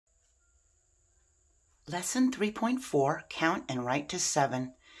Lesson 3.4, Count and Write to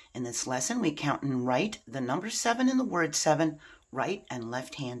 7. In this lesson, we count and write the number 7 in the word 7, right and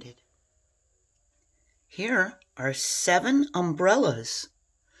left-handed. Here are 7 umbrellas.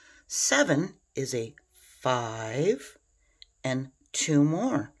 7 is a 5 and 2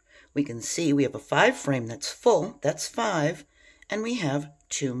 more. We can see we have a 5 frame that's full, that's 5, and we have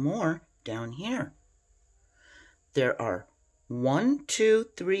 2 more down here. There are 1, 2,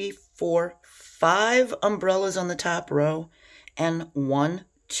 3, 4, 5 umbrellas on the top row and 1,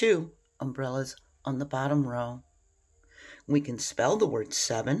 2 umbrellas on the bottom row. We can spell the word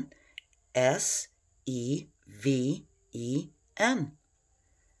 7, S-E-V-E-N.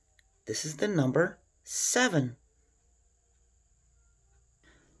 This is the number 7.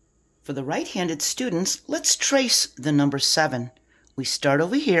 For the right-handed students, let's trace the number 7. We start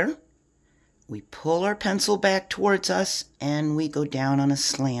over here. We pull our pencil back towards us and we go down on a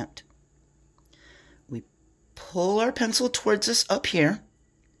slant. We pull our pencil towards us up here.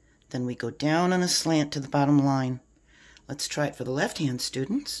 Then we go down on a slant to the bottom line. Let's try it for the left-hand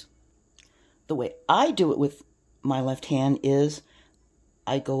students. The way I do it with my left hand is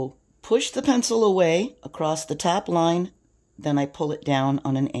I go push the pencil away across the top line, then I pull it down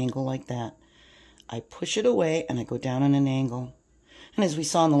on an angle like that. I push it away and I go down on an angle. And as we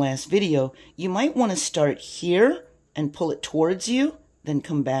saw in the last video, you might want to start here and pull it towards you, then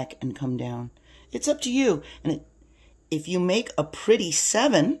come back and come down. It's up to you. And if you make a pretty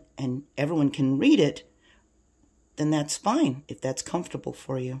 7 and everyone can read it, then that's fine if that's comfortable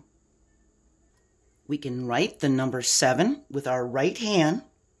for you. We can write the number 7 with our right hand.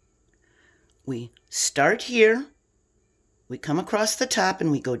 We start here, we come across the top,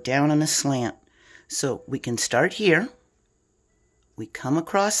 and we go down on a slant. So we can start here. We come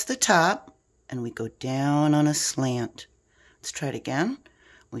across the top and we go down on a slant. Let's try it again.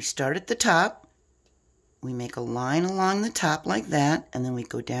 We start at the top, we make a line along the top like that, and then we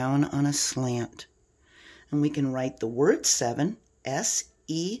go down on a slant. And we can write the word 7,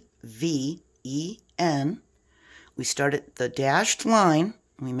 S-E-V-E-N. We start at the dashed line,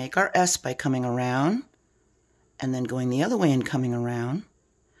 and we make our S by coming around, and then going the other way and coming around.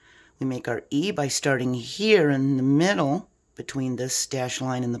 We make our E by starting here in the middle, between this dash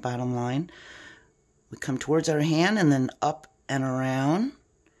line and the bottom line. We come towards our hand and then up and around.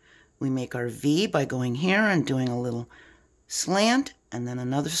 We make our V by going here and doing a little slant, and then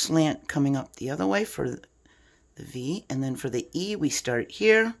another slant coming up the other way for the V. And then for the E, we start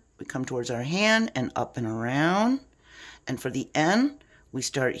here, we come towards our hand and up and around. And for the N, we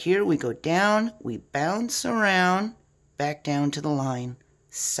start here, we go down, we bounce around, back down to the line.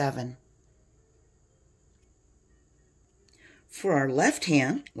 7. For our left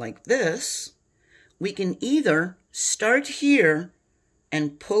hand, like this, we can either start here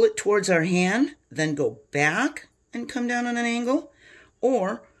and pull it towards our hand, then go back and come down on an angle,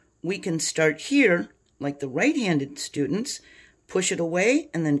 or we can start here, like the right-handed students, push it away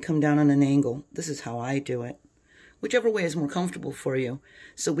and then come down on an angle. This is how I do it. Whichever way is more comfortable for you.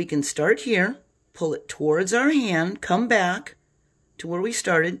 So we can start here, pull it towards our hand, come back to where we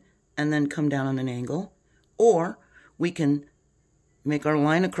started, and then come down on an angle, or we can make our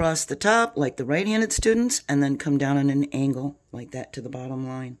line across the top like the right-handed students and then come down on an angle like that to the bottom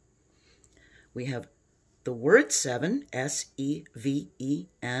line. We have the word 7,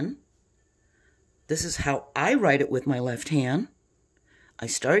 S-E-V-E-N. This is how I write it with my left hand. I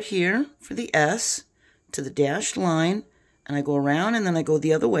start here for the S to the dashed line, and I go around and then I go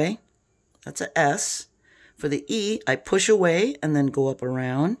the other way. That's a S. For the E, I push away and then go up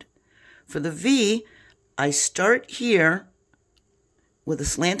around. For the V, I start here with a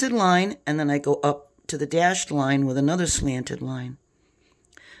slanted line, and then I go up to the dashed line with another slanted line.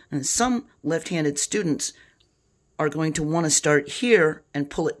 And some left-handed students are going to want to start here and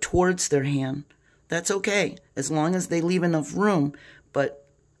pull it towards their hand. That's okay, as long as they leave enough room. But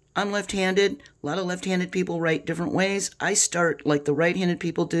I'm left-handed. A lot of left-handed people write different ways. I start like the right-handed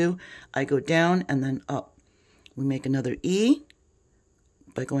people do. I go down and then up. We make another E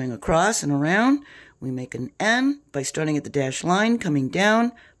by going across and around. We make an N by starting at the dashed line, coming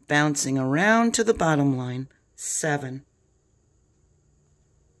down, bouncing around to the bottom line. 7.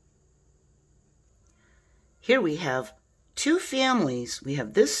 Here we have 2 families. We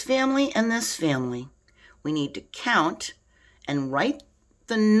have this family and this family. We need to count and write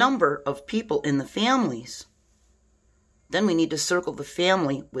the number of people in the families. Then we need to circle the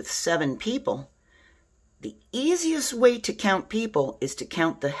family with 7 people. The easiest way to count people is to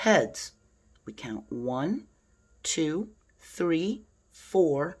count the heads. We count 1, 2, 3,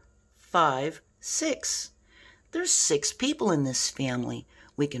 4, 5, 6. There's 6 people in this family.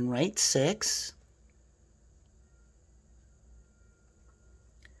 We can write 6.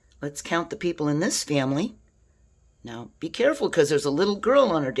 Let's count the people in this family. Now, be careful because there's a little girl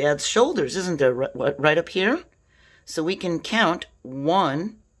on her dad's shoulders, isn't there, right up here? So we can count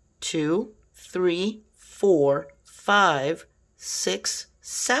 1, 2, 3, 4, 5, 6,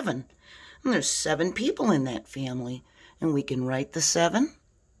 7. And there's 7 people in that family. And we can write the 7.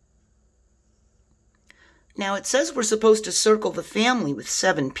 Now, it says we're supposed to circle the family with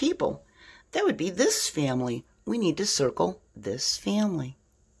 7 people. That would be this family. We need to circle this family.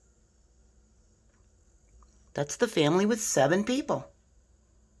 That's the family with 7 people.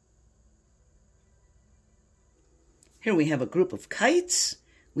 Here we have a group of kites,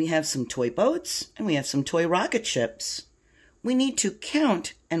 we have some toy boats, and we have some toy rocket ships. We need to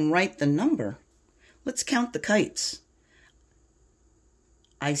count and write the number. Let's count the kites.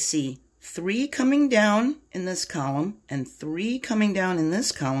 I see 3 coming down in this column and 3 coming down in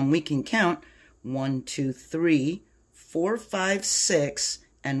this column. We can count 1, 2, 3, 4, 5, 6,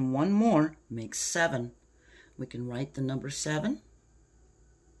 and 1 more makes 7. We can write the number 7.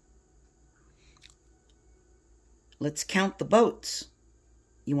 Let's count the boats.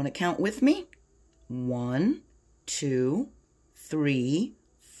 You want to count with me? 1, 2, 3,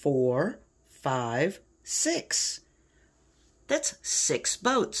 4, 5, 6. That's 6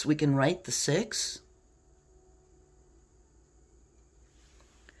 boats. We can write the 6.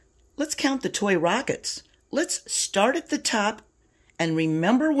 Let's count the toy rockets. Let's start at the top and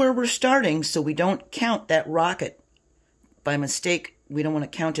remember where we're starting so we don't count that rocket. By mistake, we don't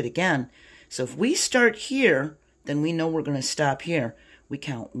want to count it again. So if we start here, then we know we're going to stop here. We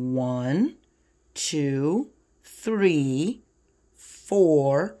count 1, 2, 3,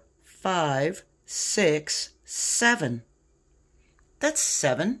 4, 5, 6, 7. That's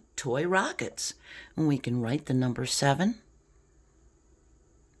 7 toy rockets. And we can write the number 7.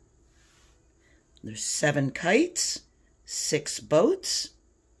 There's 7 kites, 6 boats,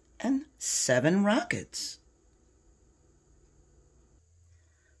 and 7 rockets.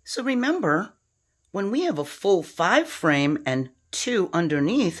 So remember, when we have a full 5 frame and 2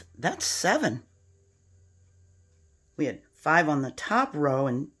 underneath, that's 7. We had 5 on the top row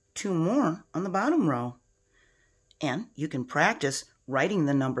and 2 more on the bottom row. And you can practice writing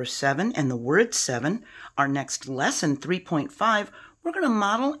the number 7 and the word 7. Our next lesson, 3.5, we're going to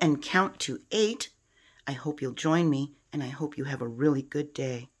model and count to 8. I hope you'll join me, and I hope you have a really good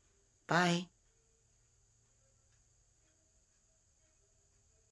day. Bye.